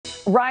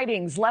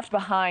Writings left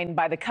behind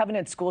by the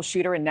Covenant school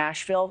shooter in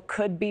Nashville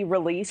could be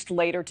released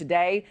later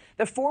today.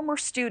 The former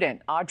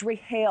student, Audrey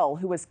Hale,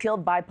 who was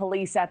killed by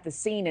police at the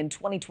scene in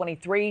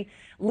 2023,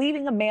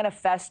 leaving a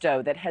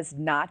manifesto that has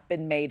not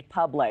been made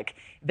public.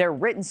 Their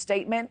written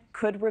statement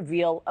could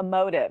reveal a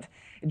motive.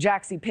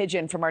 Jaxie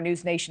Pigeon from our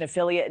NewsNation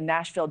affiliate in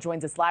Nashville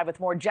joins us live with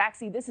more.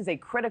 Jaxie, this is a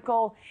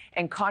critical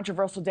and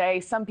controversial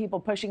day. Some people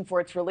pushing for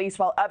its release,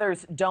 while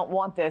others don't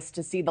want this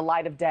to see the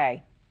light of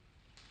day.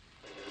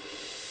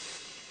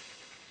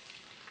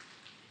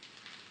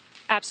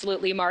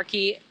 Absolutely,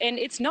 Markie. And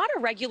it's not a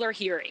regular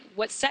hearing.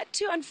 What's set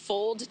to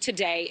unfold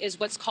today is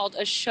what's called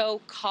a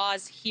show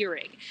cause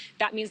hearing.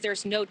 That means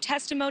there's no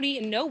testimony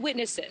and no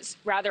witnesses.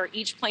 Rather,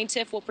 each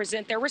plaintiff will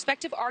present their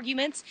respective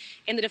arguments,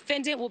 and the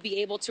defendant will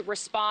be able to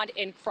respond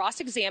and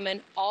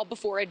cross-examine all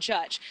before a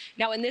judge.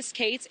 Now, in this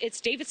case,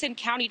 it's Davidson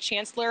County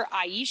Chancellor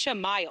Aisha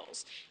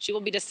Miles. She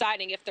will be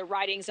deciding if the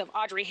writings of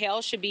Audrey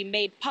Hale should be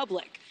made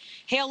public.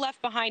 Hale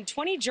left behind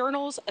 20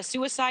 journals, a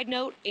suicide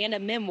note, and a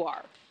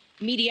memoir.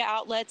 Media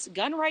outlets,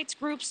 gun rights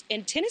groups,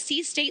 and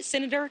Tennessee State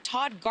Senator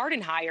Todd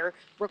Gardenhire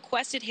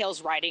requested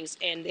Hale's writings,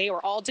 and they were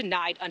all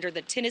denied under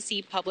the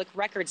Tennessee Public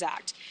Records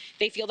Act.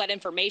 They feel that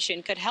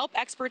information could help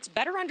experts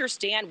better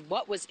understand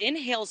what was in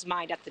Hale's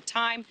mind at the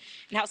time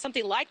and how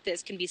something like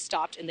this can be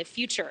stopped in the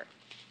future.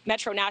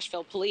 Metro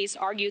Nashville police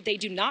argued they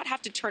do not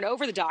have to turn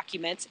over the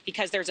documents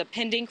because there's a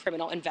pending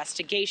criminal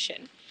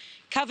investigation.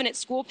 Covenant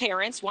school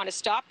parents want to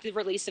stop the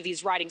release of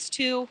these writings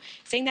too,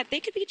 saying that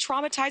they could be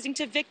traumatizing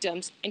to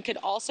victims and could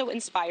also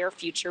inspire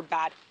future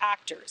bad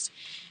actors.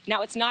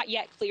 Now, it's not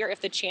yet clear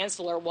if the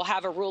chancellor will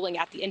have a ruling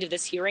at the end of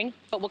this hearing,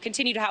 but we'll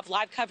continue to have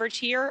live coverage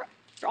here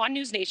on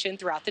NewsNation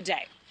throughout the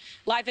day.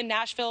 Live in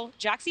Nashville,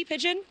 Jaxie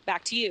Pigeon,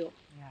 back to you.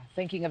 Yeah,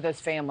 thinking of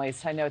those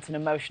families, I know it's an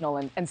emotional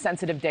and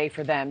sensitive day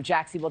for them.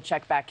 Jaxie will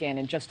check back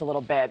in just a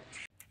little bit.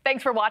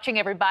 Thanks for watching,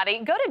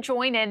 everybody. Go to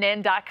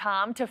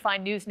joinnn.com to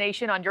find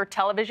NewsNation on your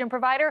television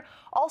provider.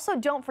 Also,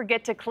 don't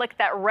forget to click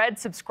that red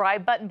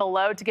subscribe button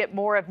below to get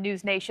more of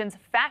NewsNation's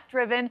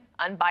fact-driven,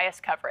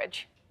 unbiased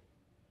coverage.